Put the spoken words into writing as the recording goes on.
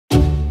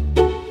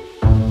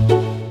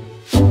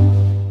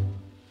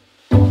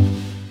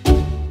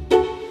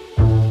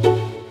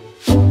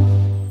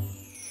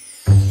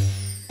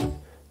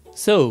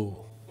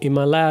So, in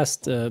my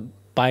last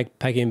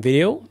bikepacking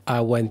video,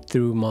 I went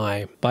through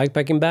my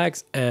bikepacking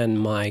bags and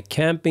my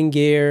camping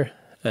gear,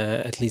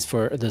 at least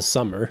for the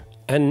summer.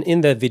 And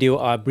in that video,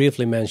 I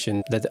briefly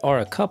mentioned that there are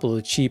a couple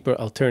of cheaper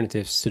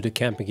alternatives to the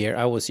camping gear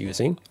I was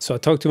using. So I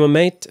talked to my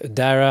mate,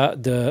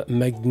 Darragh the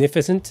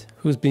Magnificent,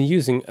 who's been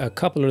using a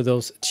couple of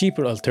those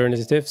cheaper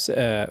alternatives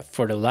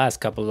for the last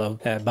couple of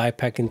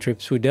bikepacking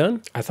trips we've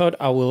done. I thought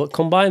I will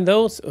combine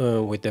those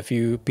with a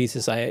few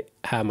pieces I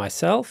have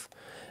myself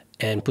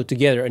and put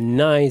together a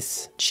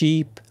nice,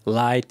 cheap,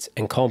 light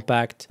and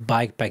compact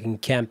bikepacking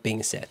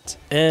camping set.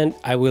 And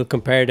I will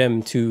compare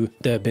them to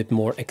the bit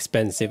more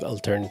expensive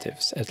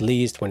alternatives, at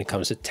least when it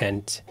comes to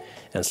tent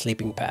and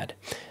sleeping pad,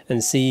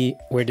 and see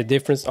where the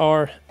difference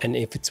are and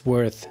if it's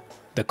worth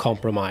the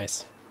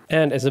compromise.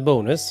 And as a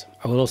bonus,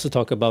 I will also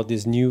talk about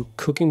this new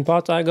cooking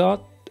pot I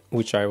got,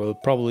 which I will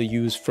probably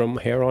use from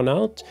here on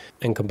out,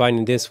 and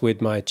combining this with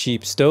my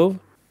cheap stove,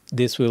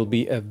 this will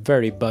be a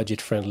very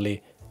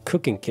budget-friendly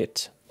cooking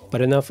kit. But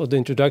enough of the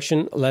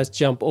introduction, let's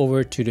jump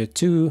over to the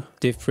two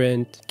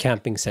different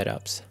camping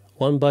setups.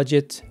 One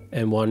budget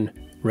and one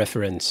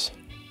reference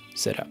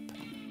setup.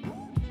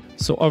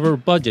 So our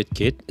budget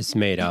kit is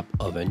made up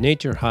of a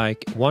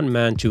Naturehike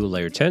one-man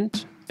 2-layer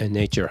tent, a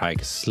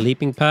Naturehike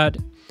Sleeping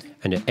Pad,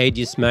 and an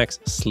Aegismax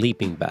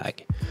Sleeping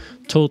Bag,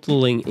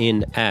 totaling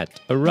in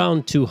at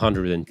around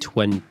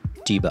 220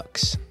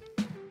 bucks.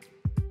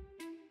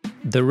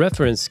 The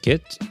reference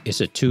kit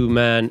is a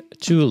 2-man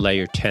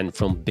 2-layer tent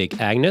from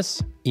Big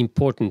Agnes.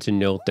 Important to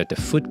note that the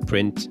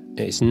footprint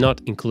is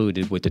not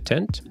included with the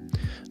tent.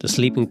 The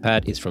sleeping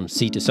pad is from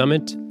Sea to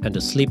Summit, and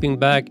the sleeping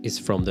bag is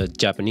from the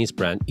Japanese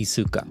brand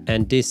Isuka.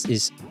 And this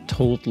is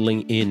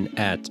totaling in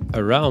at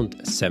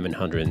around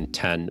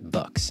 710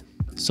 bucks.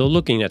 So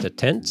looking at the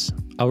tents,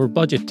 our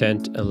budget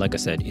tent, like I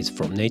said, is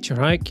from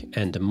Naturehike,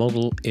 and the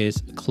model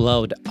is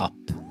Cloud Up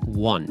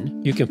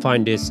 1. You can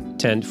find this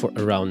tent for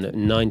around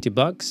 90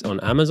 bucks on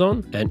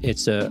Amazon, and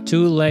it's a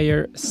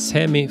 2-layer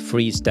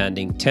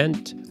semi-freestanding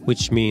tent,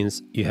 which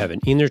means you have an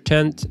inner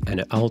tent and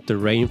an outer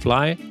rain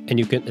fly, and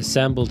you can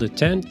assemble the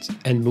tent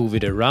and move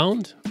it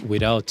around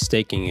without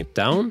staking it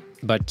down.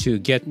 But to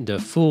get the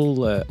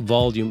full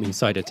volume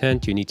inside the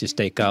tent, you need to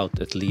stake out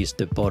at least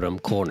the bottom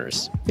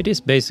corners. It is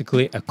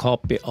basically a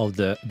copy of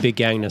the Big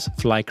Agnes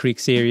Fly Creek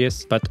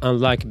series, but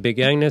unlike Big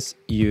Agnes,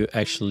 you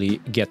actually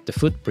get the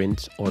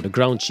footprint or the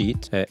ground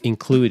sheet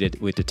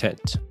included with the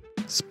tent.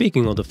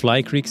 Speaking of the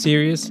Fly Creek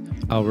series,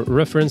 our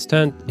reference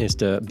tent is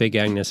the Big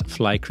Agnes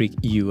Fly Creek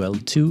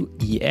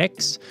UL2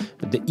 EX.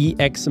 The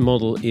EX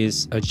model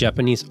is a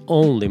Japanese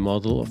only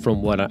model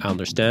from what I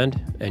understand,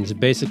 and it's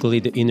basically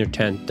the inner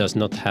tent does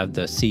not have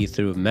the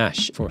see-through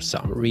mesh for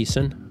some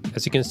reason.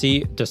 As you can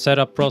see, the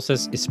setup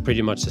process is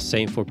pretty much the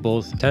same for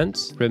both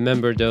tents.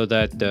 Remember though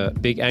that the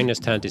Big Agnes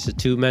tent is a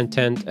 2-man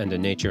tent and the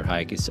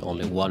Naturehike is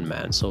only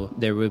 1-man, so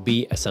there will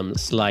be some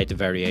slight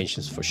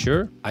variations for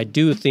sure. I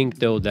do think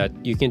though that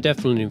you can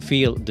definitely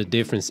feel the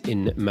difference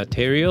in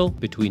material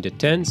between the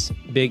tents.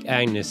 Big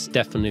Agnes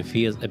definitely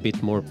feels a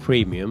bit more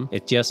premium.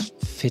 It just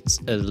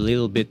fits a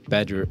little bit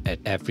better at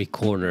every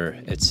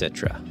corner,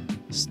 etc.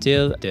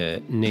 Still,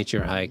 the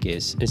Naturehike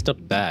it's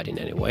not bad in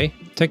any way.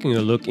 Taking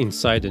a look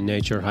inside the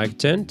Naturehike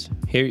tent,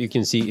 here you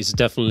can see it's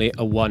definitely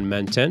a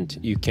 1-man tent.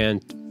 You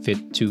can't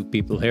fit 2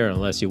 people here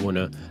unless you want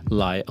to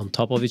lie on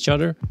top of each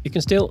other. You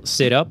can still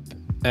sit up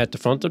at the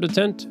front of the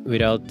tent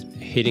without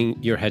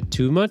hitting your head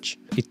too much.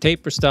 It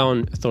tapers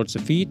down towards the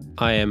feet.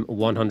 I am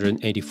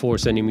 184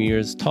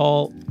 centimeters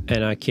tall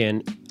and I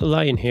can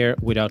lie in here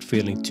without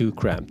feeling too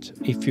cramped.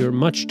 If you're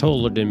much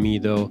taller than me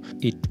though,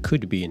 it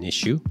could be an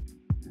issue.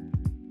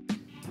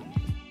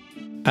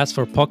 As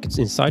for pockets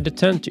inside the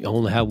tent, you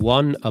only have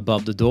one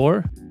above the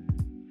door.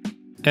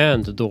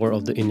 And the door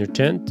of the inner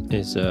tent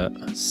is a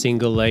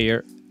single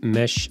layer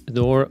mesh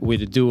door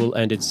with a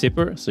dual-ended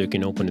zipper, so you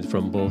can open it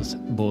from both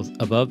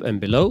above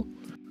and below.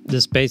 The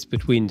space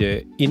between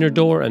the inner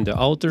door and the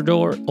outer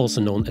door,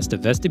 also known as the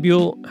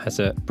vestibule, has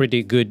a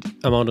pretty good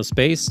amount of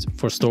space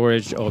for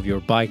storage of your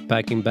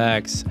bikepacking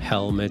bags,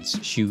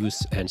 helmets,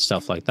 shoes and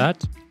stuff like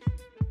that.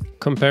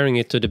 Comparing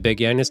it to the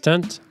Big Agnes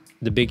tent,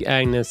 the Big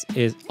Agnes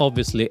is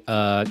obviously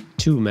a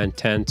 2-man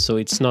tent, so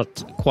it's not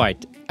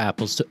quite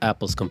apples to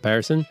apples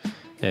comparison.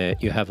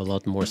 You have a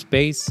lot more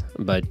space,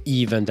 but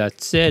even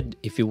that said,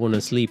 if you want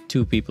to sleep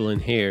 2 people in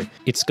here,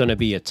 it's gonna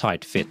be a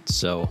tight fit,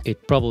 so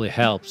it probably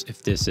helps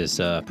if this is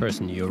a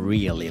person you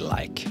really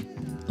like.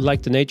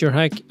 Like the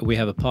Naturehike, we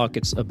have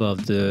pockets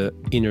above the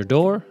inner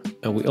door,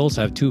 and we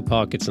also have 2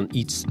 pockets on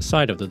each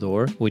side of the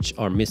door, which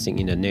are missing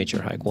in the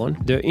Naturehike one.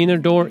 The inner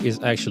door is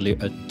actually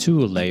a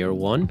 2-layer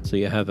one, so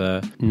you have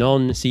a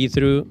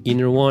non-see-through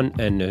inner one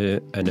and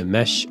a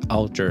mesh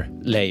outer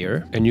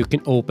layer, and you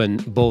can open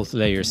both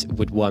layers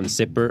with one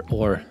zipper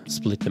or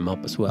split them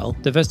up as well.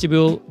 The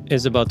vestibule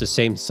is about the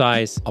same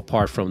size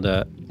apart from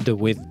the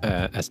width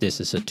as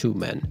this is a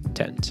 2-man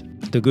tent.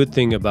 The good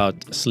thing about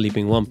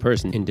sleeping 1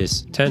 person in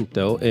this tent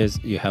though is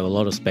you have a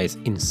lot of space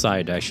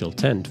inside the actual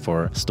tent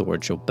for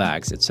storage of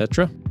bags,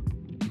 etc.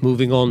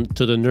 Moving on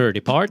to the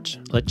nerdy part,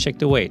 let's check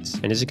the weights.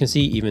 And as you can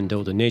see, even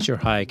though the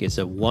Naturehike is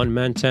a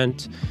one-man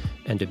tent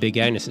and the Big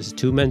Agnes is a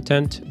two-man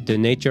tent, the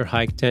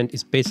Naturehike tent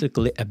is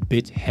basically a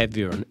bit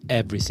heavier on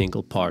every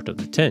single part of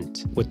the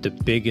tent, with the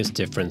biggest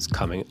difference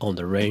coming on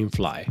the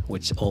Rainfly,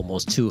 which is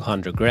almost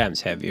 200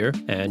 grams heavier,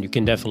 and you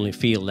can definitely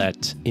feel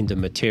that in the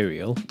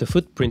material. The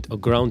footprint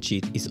of ground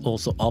sheet is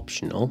also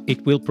optional.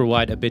 It will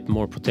provide a bit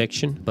more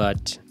protection,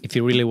 but if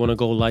you really want to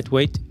go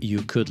lightweight,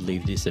 you could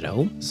leave this at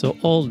home. So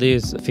all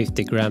these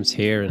 50 grams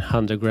here and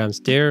 100 grams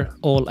there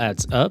all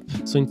adds up.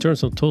 So in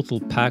terms of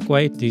total pack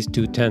weight, these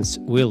two tents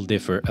will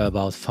differ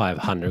about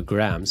 500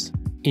 grams.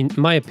 In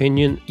my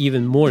opinion,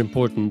 even more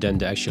important than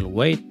the actual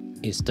weight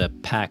is the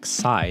pack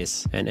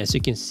size. And as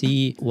you can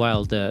see,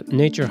 while the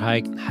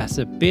Naturehike has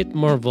a bit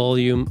more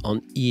volume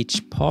on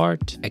each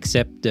part,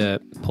 except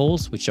the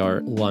poles, which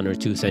are 1 or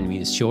 2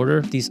 centimeters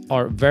shorter, these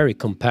are very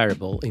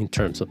comparable in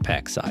terms of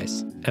pack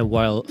size. And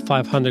while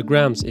 500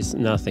 grams is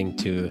nothing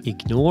to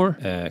ignore,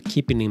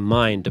 keeping in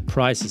mind the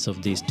prices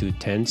of these two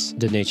tents,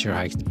 the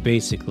Naturehike is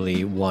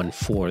basically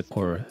 1/4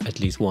 or at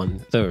least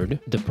 1/3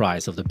 the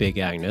price of the Big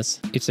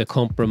Agnes. It's a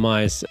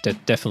compromise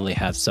that definitely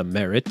has some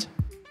merit.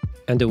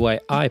 And the way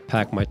I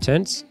pack my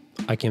tents,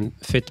 I can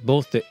fit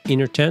both the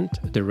inner tent,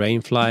 the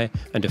Rainfly,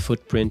 and the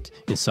footprint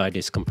inside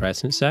this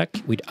compression sack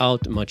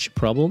without much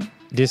problem.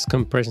 This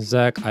compression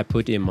sack I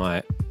put in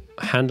my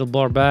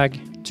handlebar bag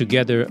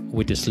together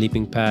with the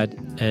sleeping pad,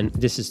 and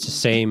this is the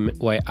same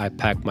way I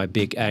pack my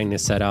Big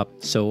Agnes setup.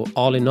 So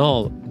all in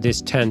all,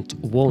 this tent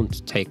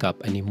won't take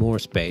up any more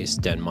space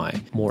than my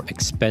more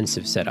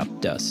expensive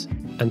setup does.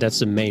 And that's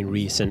the main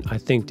reason I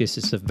think this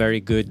is a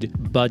very good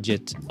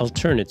budget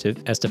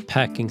alternative, as the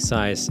packing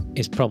size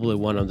is probably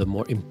one of the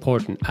more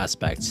important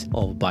aspects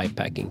of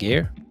bikepacking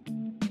gear.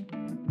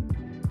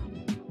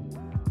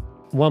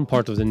 One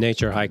part of the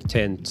Naturehike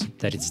tent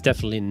that it's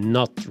definitely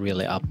not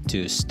really up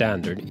to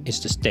standard is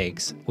the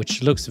stakes,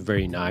 which looks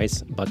very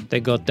nice, but they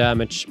got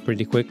damaged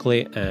pretty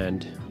quickly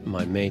and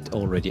my mate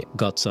already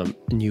got some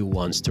new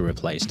ones to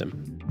replace them.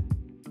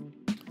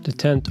 The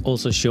tent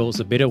also shows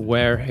a bit of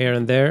wear here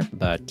and there,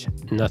 but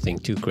nothing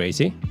too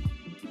crazy.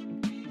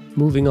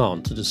 Moving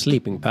on to the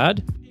sleeping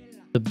pad.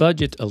 The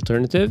budget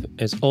alternative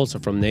is also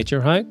from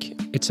Naturehike.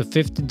 It's a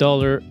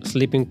 $50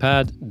 sleeping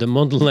pad. The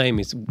model name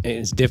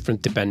is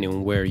different depending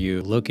on where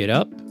you look it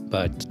up,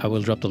 but I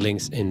will drop the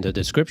links in the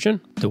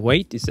description. The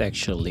weight is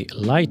actually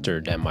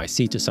lighter than my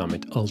Sea to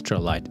Summit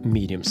Ultralight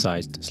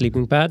medium-sized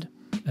sleeping pad,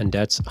 and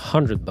that's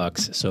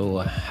 $100, so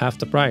half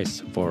the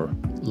price for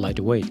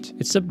lighter weight.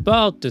 It's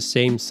about the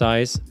same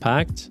size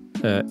packed,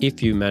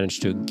 if you manage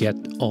to get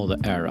all the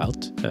air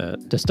out.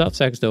 The stuff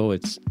sacks though,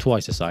 it's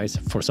twice the size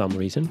for some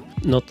reason.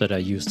 Not that I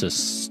use the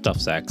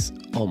stuff sacks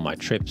on my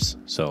trips,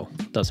 so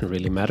it doesn't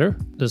really matter.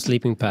 The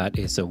sleeping pad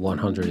is a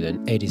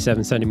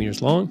 187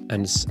 centimeters long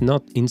and it's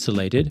not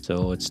insulated,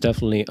 so it's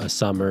definitely a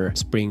summer,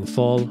 spring,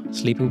 fall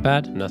sleeping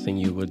pad. Nothing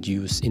you would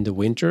use in the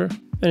winter.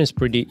 And it's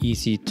pretty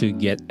easy to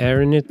get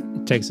air in it.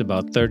 It takes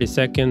about 30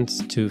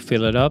 seconds to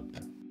fill it up.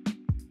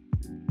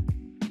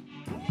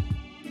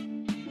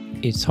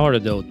 It's harder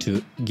though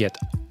to get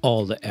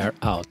all the air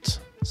out.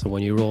 So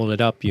when you roll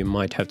it up, you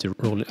might have to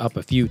roll it up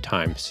a few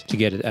times to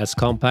get it as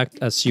compact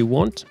as you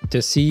want.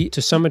 The Sea to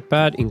Summit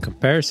pad in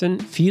comparison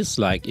feels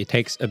like it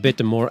takes a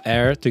bit more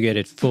air to get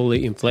it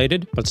fully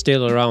inflated, but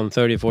still around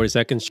 30-40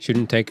 seconds,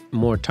 shouldn't take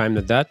more time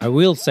than that. I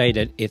will say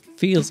that it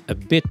feels a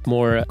bit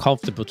more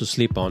comfortable to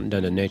sleep on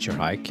than the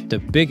Naturehike. The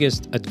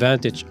biggest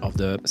advantage of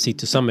the Sea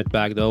to Summit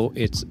bag though,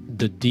 it's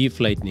the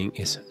deflating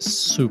is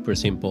super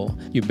simple.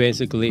 You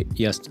basically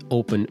just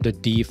open the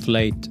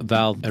deflate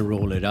valve and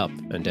roll it up,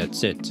 and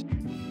that's it.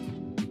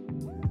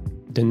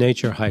 The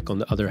Naturehike, on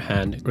the other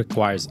hand,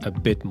 requires a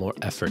bit more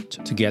effort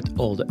to get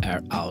all the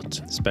air out,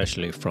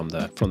 especially from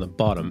the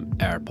bottom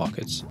air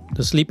pockets.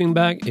 The sleeping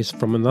bag is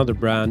from another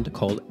brand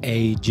called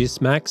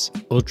Aegismax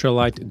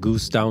Ultralight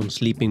Goose Down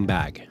Sleeping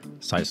Bag,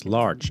 size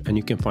large, and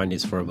you can find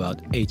this for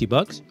about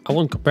 $80. I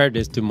won't compare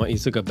this to my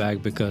Isuka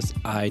bag because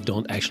I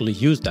don't actually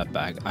use that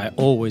bag. I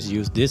always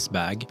use this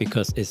bag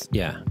because it's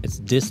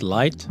this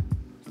light,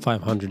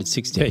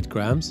 568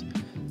 grams.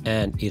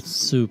 And it's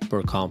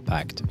super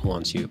compact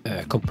once you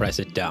compress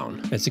it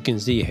down. As you can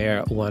see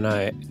here, when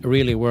I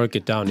really work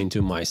it down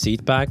into my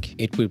seat pack,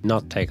 it will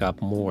not take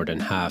up more than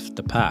half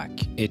the pack.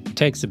 It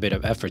takes a bit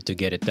of effort to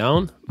get it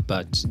down,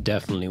 but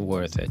definitely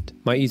worth it.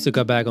 My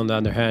Isuka bag, on the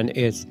other hand,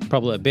 is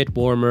probably a bit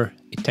warmer.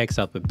 It takes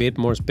up a bit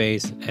more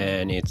space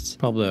and it's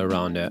probably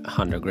around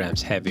 100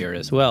 grams heavier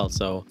as well.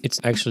 So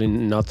it's actually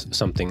not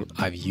something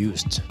I've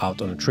used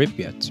out on a trip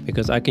yet,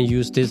 because I can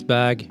use this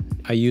bag.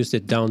 I used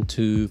it down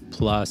to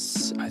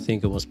I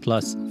think it was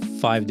plus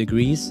 5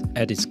 degrees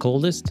at its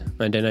coldest.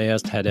 And then I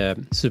just had a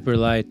super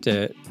light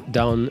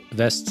down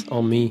vest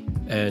on me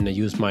and I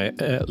used my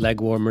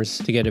leg warmers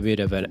to get a bit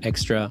of an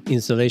extra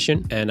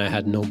insulation. And I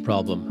had no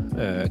problem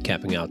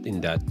camping out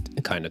in that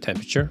kind of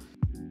temperature.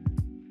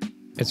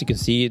 As you can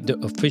see,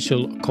 the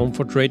official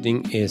comfort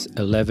rating is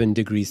 11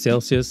 degrees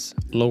Celsius,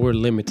 lower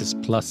limit is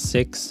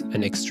 +6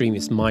 and extreme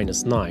is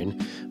 -9,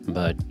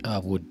 but I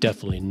would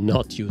definitely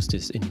not use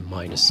this in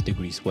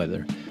 -degrees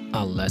weather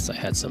unless I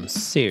had some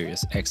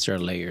serious extra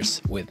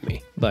layers with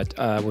me. But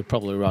I would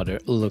probably rather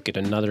look at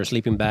another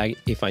sleeping bag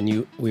if I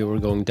knew we were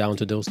going down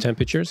to those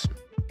temperatures.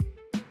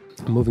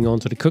 Moving on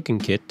to the cooking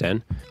kit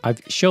then.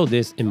 I've showed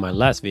this in my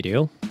last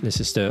video. This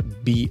is the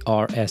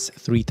BRS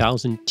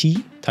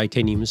 3000T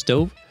Titanium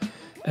Stove.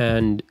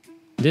 And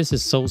this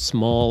is so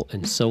small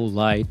and so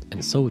light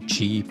and so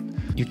cheap.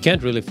 You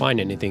can't really find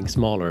anything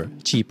smaller,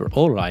 cheaper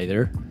or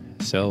lighter.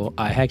 So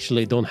I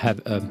actually don't have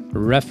a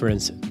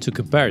reference to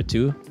compare it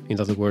to. In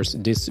other words,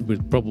 this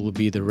would probably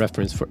be the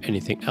reference for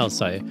anything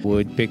else I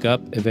would pick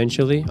up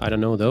eventually. I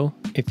don't know though.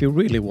 If you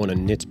really want to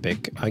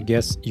nitpick, I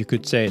guess you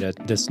could say that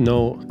there's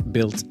no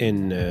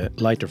built-in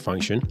lighter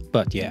function.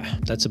 But yeah,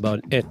 that's about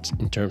it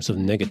in terms of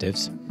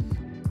negatives.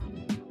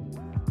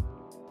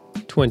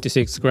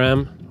 26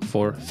 gram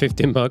for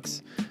 15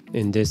 bucks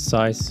in this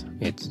size.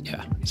 It's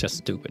just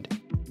stupid.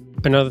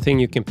 Another thing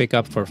you can pick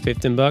up for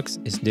 15 bucks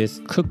is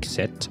this cook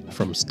set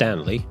from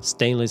Stanley,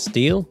 stainless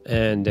steel.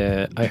 And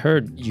I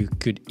heard you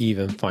could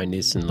even find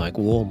this in like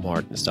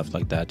Walmart and stuff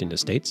like that in the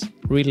States.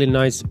 Really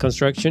nice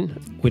construction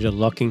with a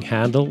locking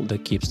handle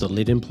that keeps the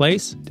lid in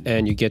place.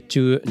 And you get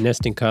 2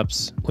 nesting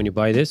cups when you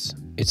buy this.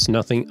 It's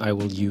nothing I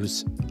will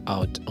use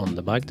out on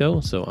the bike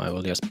though, so I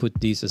will just put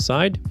these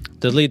aside.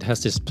 The lid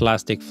has this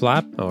plastic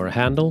flap or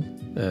handle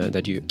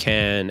that you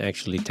can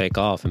actually take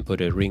off and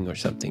put a ring or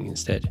something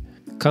instead.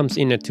 Comes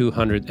in at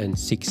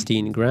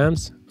 216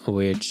 grams,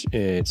 which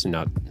it's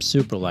not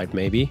super light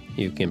maybe.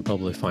 You can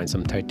probably find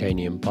some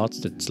titanium pots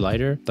that's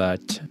lighter,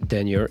 but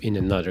then you're in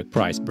another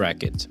price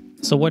bracket.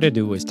 So what I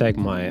do is take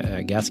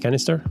my gas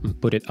canister and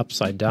put it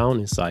upside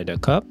down inside a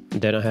cup.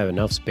 Then I have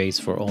enough space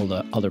for all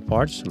the other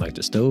parts, like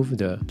the stove,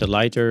 the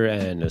lighter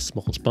and a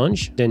small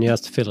sponge. Then you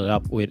have to fill it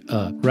up with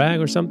a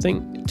rag or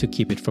something to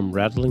keep it from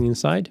rattling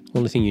inside.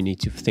 Only thing you need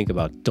to think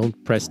about, don't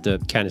press the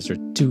canister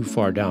too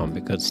far down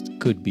because it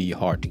could be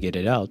hard to get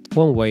it out.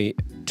 One way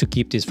to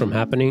keep this from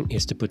happening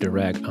is to put a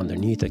rag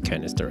underneath the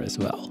canister as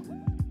well.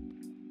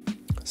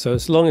 So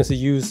as long as you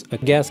use a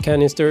gas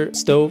canister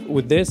stove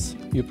with this,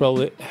 you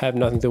probably have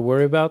nothing to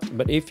worry about.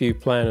 But if you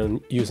plan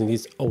on using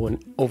this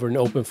over an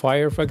open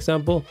fire, for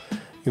example,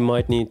 you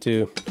might need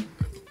to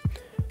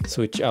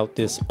switch out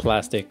this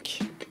plastic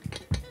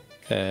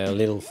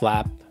little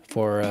flap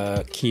for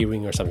a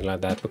keyring or something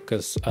like that,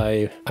 because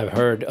I've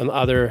heard on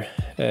other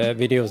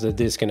videos that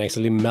this can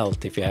actually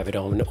melt if you have it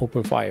on an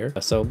open fire.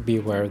 So be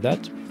aware of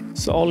that.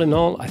 So all in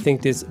all, I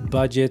think this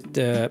budget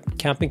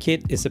camping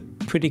kit is a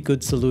pretty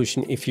good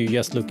solution if you're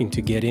just looking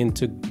to get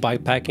into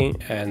bikepacking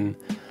and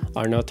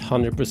are not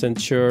 100%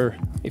 sure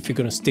if you're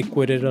gonna stick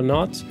with it or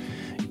not.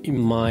 You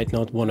might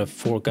not want to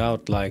fork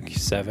out like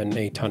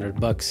 $700-800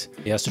 bucks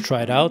just to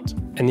try it out.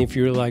 And if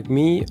you're like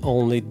me,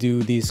 only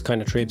do these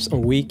kind of trips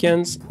on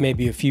weekends,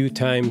 maybe a few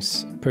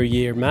times per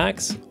year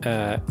max,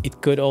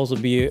 it could also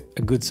be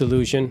a good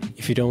solution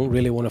if you don't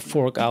really want to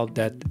fork out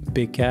that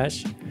big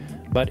cash.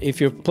 But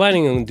if you're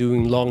planning on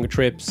doing longer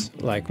trips,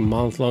 like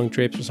month-long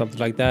trips or something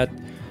like that,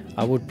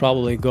 I would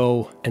probably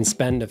go and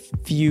spend a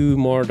few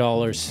more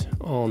dollars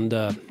on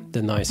the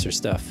nicer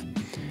stuff.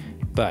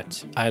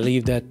 But I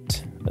leave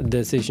that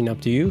decision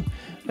up to you.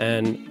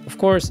 And of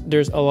course,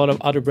 there's a lot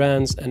of other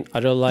brands and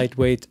other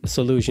lightweight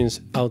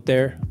solutions out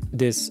there.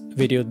 This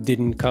video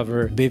didn't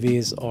cover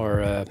bivvies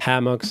or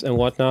hammocks and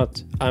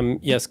whatnot. I'm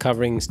just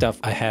covering stuff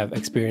I have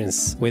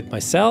experience with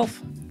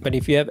myself. But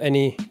if you have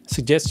any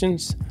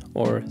suggestions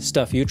or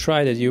stuff you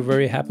try that you're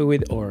very happy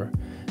with or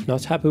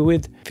not happy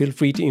with, feel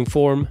free to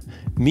inform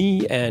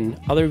me and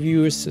other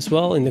viewers as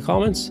well in the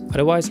comments.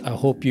 Otherwise, I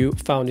hope you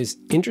found this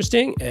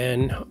interesting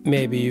and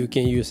maybe you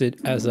can use it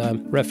as a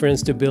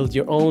reference to build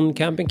your own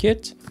camping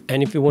kit.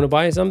 And if you want to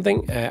buy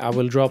something, I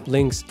will drop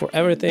links for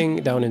everything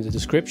down in the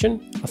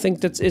description. I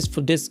think that's it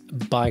for this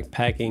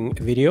bikepacking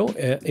video.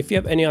 If you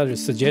have any other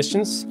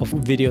suggestions of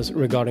videos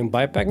regarding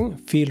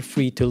bikepacking, feel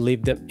free to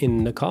leave them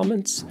in the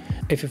comments.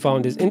 If you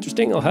found this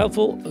interesting or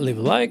helpful, leave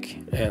a like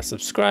and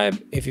subscribe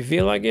if you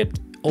feel like it.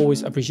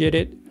 Always appreciate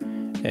it.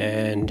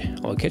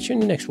 And I'll catch you in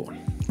the next one.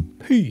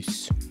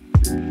 Peace.